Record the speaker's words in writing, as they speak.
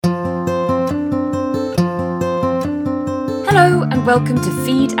and welcome to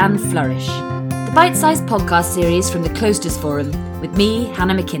Feed and Flourish, the bite-sized podcast series from the Klosters Forum with me,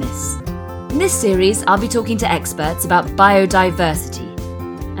 Hannah MacInnes. In this series, I'll be talking to experts about biodiversity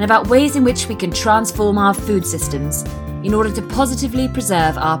and about ways in which we can transform our food systems in order to positively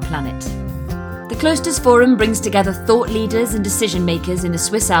preserve our planet. The Klosters Forum brings together thought leaders and decision makers in the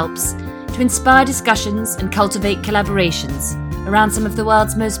Swiss Alps to inspire discussions and cultivate collaborations around some of the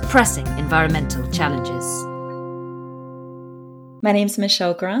world's most pressing environmental challenges. My name's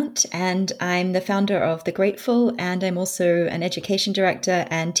Michelle Grant, and I'm the founder of The Grateful, and I'm also an education director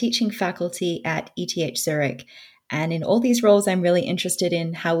and teaching faculty at ETH Zurich. And in all these roles, I'm really interested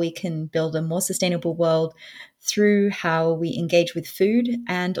in how we can build a more sustainable world through how we engage with food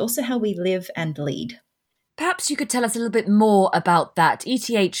and also how we live and lead. Perhaps you could tell us a little bit more about that.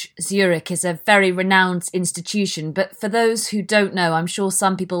 ETH Zurich is a very renowned institution, but for those who don't know, I'm sure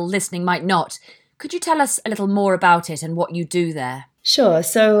some people listening might not. Could you tell us a little more about it and what you do there? Sure.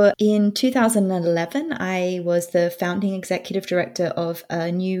 So in 2011, I was the founding executive director of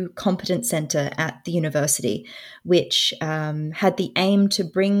a new competence center at the university, which had the aim to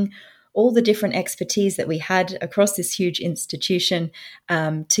bring all the different expertise that we had across this huge institution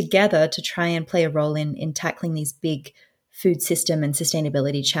together to try and play a role in tackling these big food system and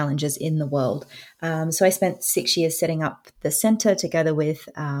sustainability challenges in the world. So I spent 6 years setting up the center together with,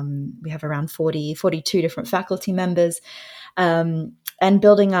 we have around 42 different faculty members, and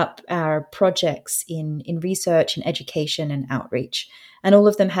building up our projects in research and education and outreach. And all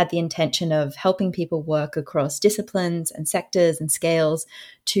of them had the intention of helping people work across disciplines and sectors and scales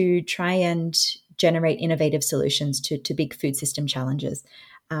to try and generate innovative solutions to big food system challenges.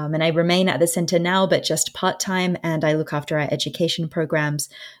 And I remain at the center now, but just part-time, and I look after our education programs.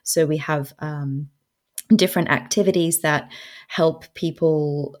 So we have different activities that help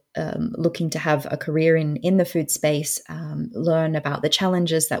people looking to have a career in the food space learn about the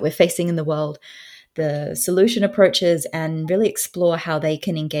challenges that we're facing in the world, the solution approaches, and really explore how they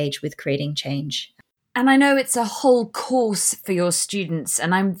can engage with creating change. And I know it's a whole course for your students,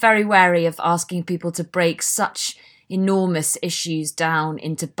 and I'm very wary of asking people to break such enormous issues down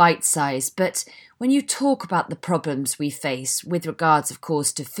into bite size. But when you talk about the problems we face with regards, of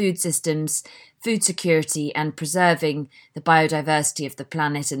course, to food systems, food security, and preserving the biodiversity of the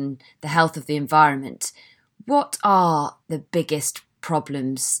planet and the health of the environment, what are the biggest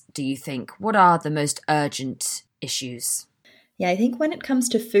problems, do you think? What are the most urgent issues? Yeah, I think when it comes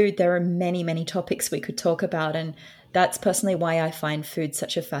to food, there are many, many topics we could talk about. And that's personally why I find food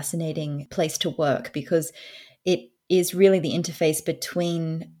such a fascinating place to work, because it is really the interface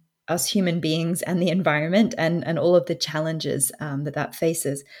between us human beings and the environment and all of the challenges that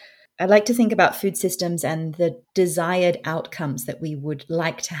faces. I like to think about food systems and the desired outcomes that we would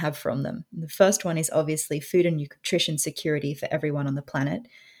like to have from them. The first one is obviously food and nutrition security for everyone on the planet.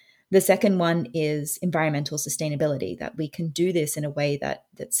 The second one is environmental sustainability, that we can do this in a way that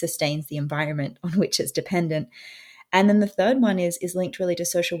sustains the environment on which it's dependent. And then the third one is linked really to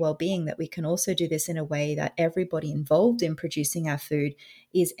social well-being, that we can also do this in a way that everybody involved in producing our food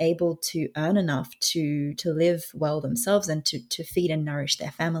is able to earn enough to live well themselves and to feed and nourish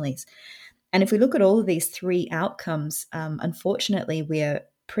their families. And if we look at all of these three outcomes, unfortunately, we're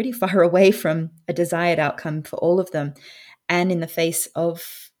pretty far away from a desired outcome for all of them. And in the face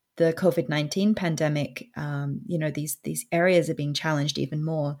of the COVID-19 pandemic, these areas are being challenged even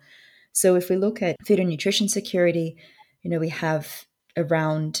more. So if we look at food and nutrition security, we have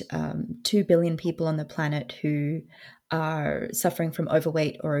around 2 billion people on the planet who are suffering from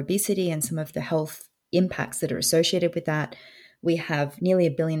overweight or obesity and some of the health impacts that are associated with that. We have nearly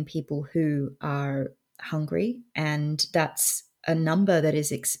 1 billion people who are hungry, and that's a number that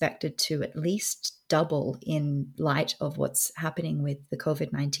is expected to at least double in light of what's happening with the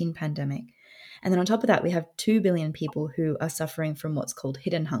COVID-19 pandemic. And then on top of that, we have 2 billion people who are suffering from what's called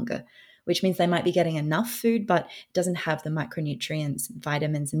hidden hunger, which means they might be getting enough food, but it doesn't have the micronutrients,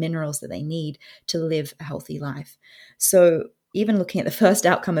 vitamins, and minerals that they need to live a healthy life. So even looking at the first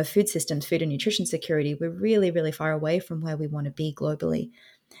outcome of food systems, food and nutrition security, we're really, really far away from where we want to be globally.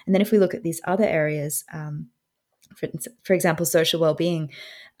 And then if we look at these other areas, for example, social well-being,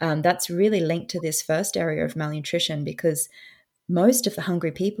 that's really linked to this first area of malnutrition, because most of the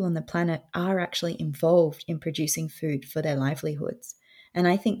hungry people on the planet are actually involved in producing food for their livelihoods. And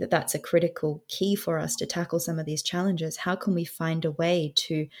I think that that's a critical key for us to tackle some of these challenges. How can we find a way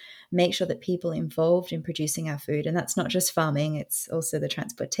to make sure that people involved in producing our food, and that's not just farming, it's also the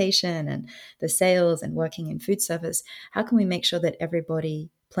transportation and the sales and working in food service, how can we make sure that everybody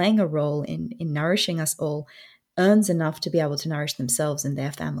playing a role in nourishing us all earns enough to be able to nourish themselves and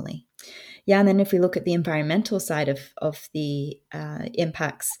their family? Yeah, and then if we look at the environmental side of the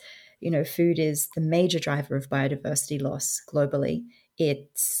impacts, food is the major driver of biodiversity loss globally.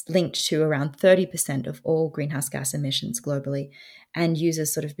 It's linked to around 30% of all greenhouse gas emissions globally and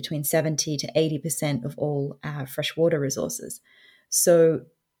uses sort of between 70 to 80% of all freshwater resources. So,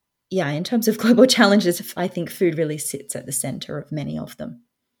 yeah, in terms of global challenges, I think food really sits at the center of many of them.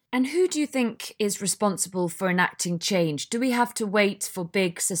 And who do you think is responsible for enacting change? Do we have to wait for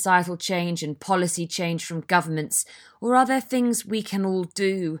big societal change and policy change from governments, or are there things we can all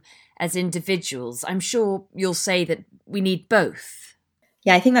do as individuals? I'm sure you'll say that we need both.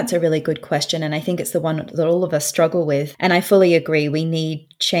 Yeah, I think that's a really good question. And I think it's the one that all of us struggle with. And I fully agree. We need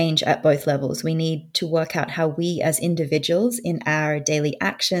change at both levels. We need to work out how we as individuals in our daily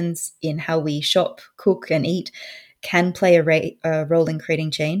actions, in how we shop, cook and eat, can play a role in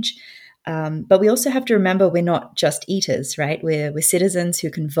creating change. But we also have to remember we're not just eaters, right? We're citizens who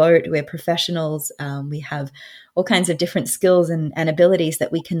can vote. We're professionals. We have all kinds of different skills and abilities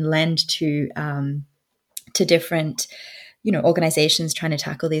that we can lend to different organizations trying to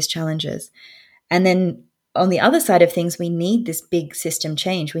tackle these challenges. And then on the other side of things, we need this big system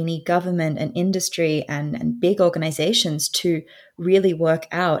change. We need government and industry and big organizations to really work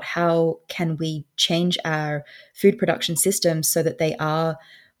out how can we change our food production systems so that they are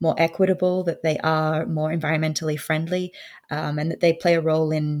more equitable, that they are more environmentally friendly, and that they play a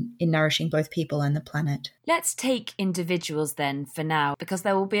role in nourishing both people and the planet. Let's take individuals then for now, because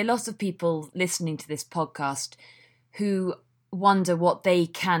there will be a lot of people listening to this podcast who wonder what they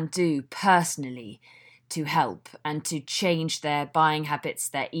can do personally to help and to change their buying habits,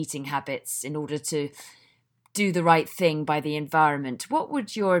 their eating habits in order to do the right thing by the environment. What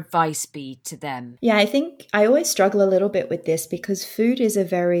would your advice be to them? Yeah, I think I always struggle a little bit with this because food is a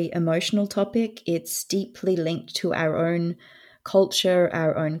very emotional topic. It's deeply linked to our own culture,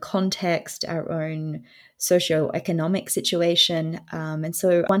 our own context, our own socioeconomic situation. And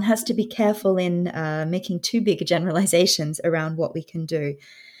so one has to be careful in making too big generalizations around what we can do.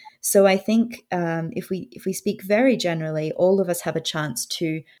 So I think if we speak very generally, all of us have a chance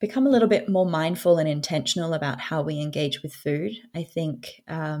to become a little bit more mindful and intentional about how we engage with food. I think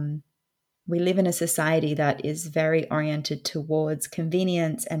we live in a society that is very oriented towards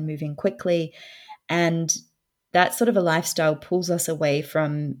convenience and moving quickly. And that sort of a lifestyle pulls us away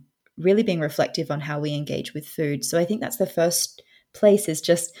from really being reflective on how we engage with food. So I think that's the first place, is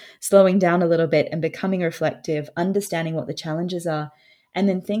just slowing down a little bit and becoming reflective, understanding what the challenges are, and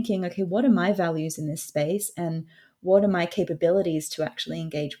then thinking, okay, what are my values in this space and what are my capabilities to actually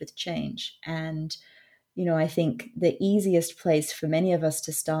engage with change? And, I think the easiest place for many of us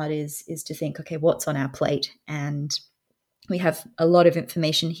to start is to think, okay, what's on our plate? And we have a lot of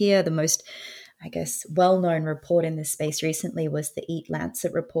information here. The most, I guess, well-known report in this space recently was the Eat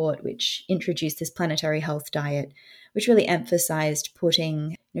Lancet report, which introduced this planetary health diet, which really emphasized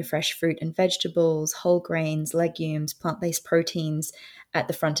putting fresh fruit and vegetables, whole grains, legumes, plant-based proteins at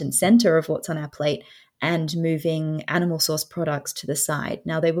the front and center of what's on our plate, and moving animal source products to the side.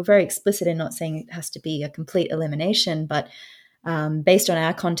 Now, they were very explicit in not saying it has to be a complete elimination, but based on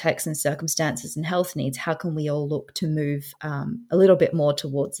our context and circumstances and health needs, how can we all look to move a little bit more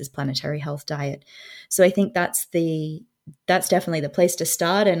towards this planetary health diet? So I think that's definitely the place to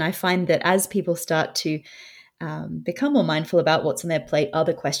start. And I find that as people start to become more mindful about what's on their plate,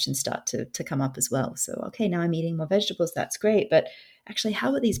 other questions start to come up as well. So, okay, now I'm eating more vegetables. That's great. But actually,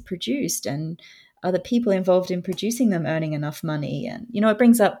 how are these produced? And are the people involved in producing them earning enough money? And, it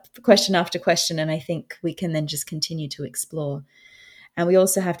brings up question after question. And I think we can then just continue to explore. And we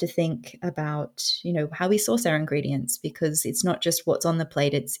also have to think about, how we source our ingredients, because it's not just what's on the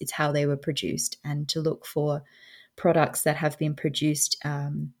plate, it's how they were produced, and to look for products that have been produced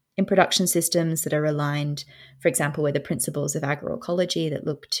in production systems that are aligned, for example, with the principles of agroecology that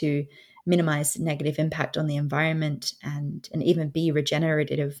look to minimize negative impact on the environment and even be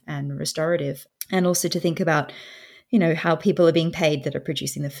regenerative and restorative. And also to think about, how people are being paid that are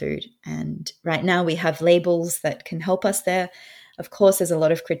producing the food. And right now we have labels that can help us there. Of course, there's a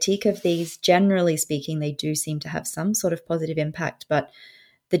lot of critique of these. Generally speaking, they do seem to have some sort of positive impact, but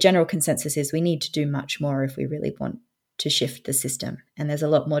the general consensus is we need to do much more if we really want to shift the system. And there's a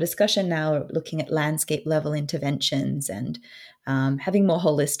lot more discussion now looking at landscape level interventions and having more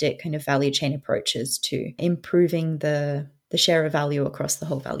holistic kind of value chain approaches to improving the share of value across the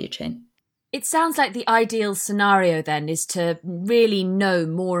whole value chain. It sounds like the ideal scenario then is to really know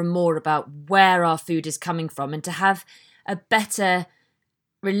more and more about where our food is coming from and to have a better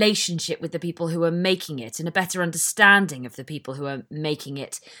relationship with the people who are making it and a better understanding of the people who are making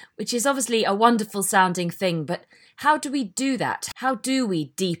it, which is obviously a wonderful sounding thing. But how do we do that? How do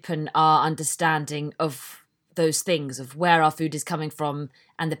we deepen our understanding of those things, of where our food is coming from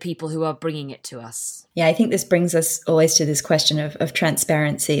and the people who are bringing it to us? Yeah, I think this brings us always to this question of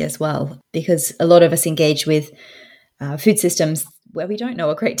transparency as well, because a lot of us engage with food systems where we don't know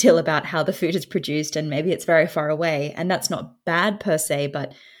a great deal about how the food is produced, and maybe it's very far away. And that's not bad per se,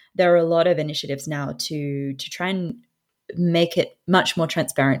 but there are a lot of initiatives now to try and make it much more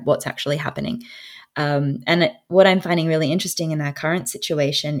transparent what's actually happening. What I'm finding really interesting in our current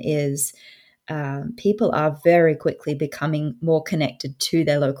situation is people are very quickly becoming more connected to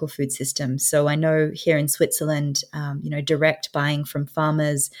their local food system. So I know here in Switzerland, direct buying from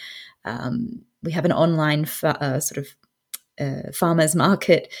farmers. We have an online farmers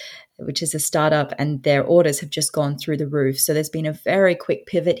market, which is a startup, and their orders have just gone through the roof. So there's been a very quick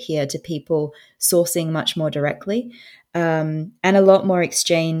pivot here to people sourcing much more directly, and a lot more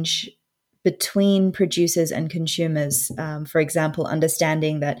exchange between producers and consumers. For example,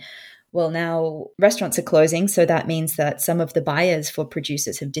 understanding that, well, now restaurants are closing, so that means that some of the buyers for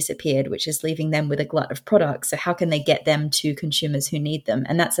producers have disappeared, which is leaving them with a glut of products. So how can they get them to consumers who need them?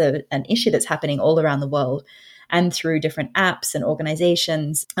 And that's an issue that's happening all around the world. And through different apps and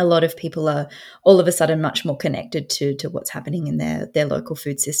organizations, a lot of people are all of a sudden much more connected to what's happening in their local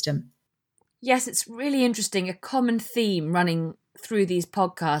food system. Yes, it's really interesting. A common theme running through these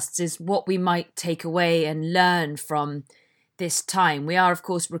podcasts is what we might take away and learn from this time. We are, of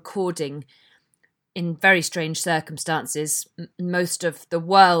course, recording in very strange circumstances. Most of the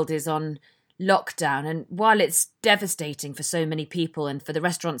world is on lockdown. And while it's devastating for so many people and for the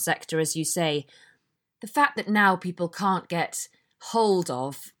restaurant sector, as you say, the fact that now people can't get hold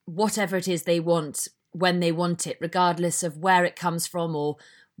of whatever it is they want when they want it, regardless of where it comes from or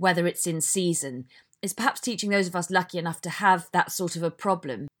whether it's in season, is perhaps teaching those of us lucky enough to have that sort of a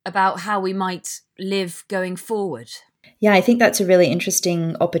problem about how we might live going forward. Yeah, I think that's a really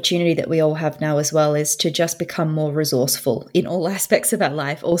interesting opportunity that we all have now as well, is to just become more resourceful in all aspects of our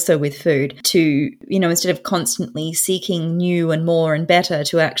life, also with food, to, instead of constantly seeking new and more and better,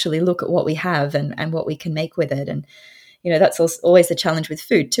 to actually look at what we have and what we can make with it. And, that's always the challenge with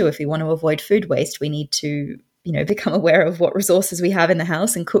food too. If we want to avoid food waste, we need to, become aware of what resources we have in the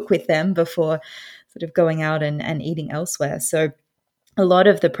house and cook with them before sort of going out and eating elsewhere. So a lot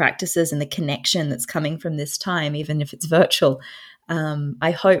of the practices and the connection that's coming from this time, even if it's virtual,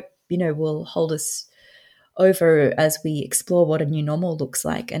 I hope, will hold us over as we explore what a new normal looks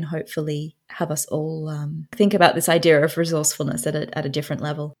like, and hopefully have us all think about this idea of resourcefulness at a different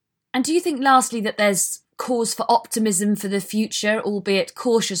level. And do you think, lastly, that there's cause for optimism for the future, albeit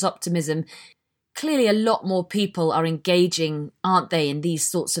cautious optimism? Clearly a lot more people are engaging, aren't they, in these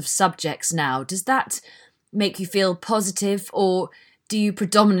sorts of subjects now. Does that make you feel positive, or do you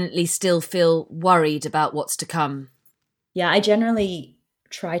predominantly still feel worried about what's to come? Yeah, I generally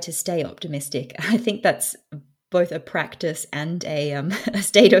try to stay optimistic. I think that's both a practice and a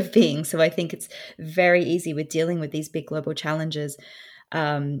state of being. So I think it's very easy with dealing with these big global challenges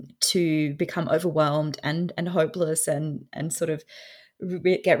to become overwhelmed and hopeless and sort of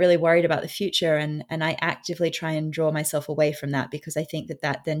get really worried about the future. And I actively try and draw myself away from that, because I think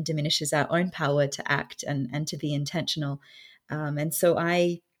that then diminishes our own power to act and to be intentional. And so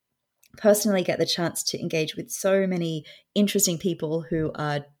I personally get the chance to engage with so many interesting people who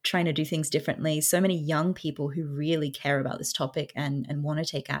are trying to do things differently, so many young people who really care about this topic and want to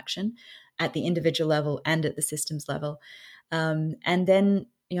take action at the individual level and at the systems level. And then,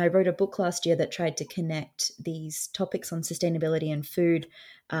 I wrote a book last year that tried to connect these topics on sustainability and food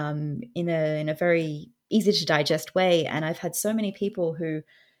in a very easy to digest way. And I've had so many people who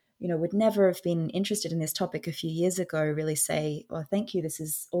would never have been interested in this topic a few years ago really say, well, thank you. This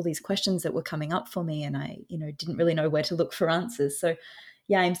is all these questions that were coming up for me, and I, didn't really know where to look for answers. So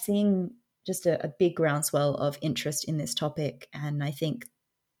yeah, I'm seeing just a big groundswell of interest in this topic. And I think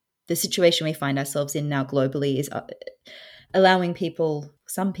the situation we find ourselves in now globally is allowing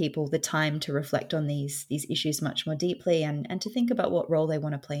some people, the time to reflect on these issues much more deeply and to think about what role they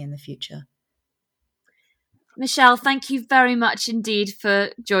want to play in the future. Michelle, thank you very much indeed for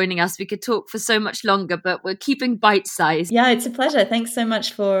joining us. We could talk for so much longer, but we're keeping bite-sized. Yeah, it's a pleasure. Thanks so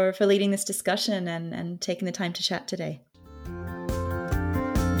much for leading this discussion and taking the time to chat today.